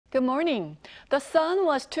Good morning. The sun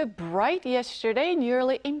was too bright yesterday,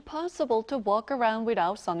 nearly impossible to walk around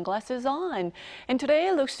without sunglasses on. And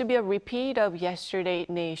today looks to be a repeat of yesterday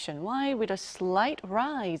nationwide with a slight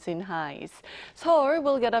rise in highs. Seoul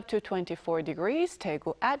will get up to 24 degrees,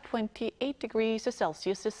 Daegu at 28 degrees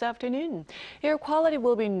Celsius this afternoon. Air quality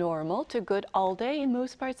will be normal to good all day in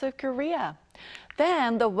most parts of Korea.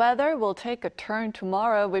 Then the weather will take a turn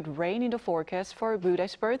tomorrow with rain in the forecast for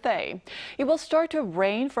Buddha's birthday. It will start to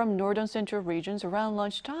rain from northern central regions around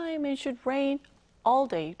lunchtime and should rain all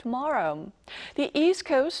day tomorrow. The East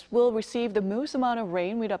Coast will receive the most amount of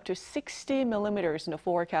rain with up to 60 millimeters in the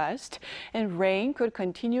forecast, and rain could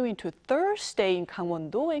continue into Thursday in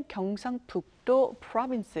Gangwon-do and Gyeongsangbuk-do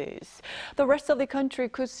Provinces. The rest of the country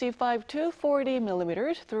could see 5 to 40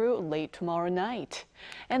 millimeters through late tomorrow night.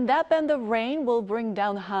 And that band of rain will bring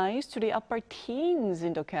down highs to the upper teens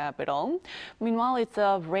in the capital. Meanwhile, it's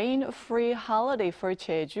a rain-free holiday for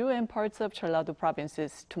Jeju and parts of Jeolla-do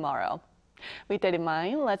Provinces tomorrow. With that in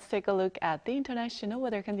mind, let's take a look at the international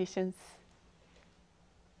weather conditions.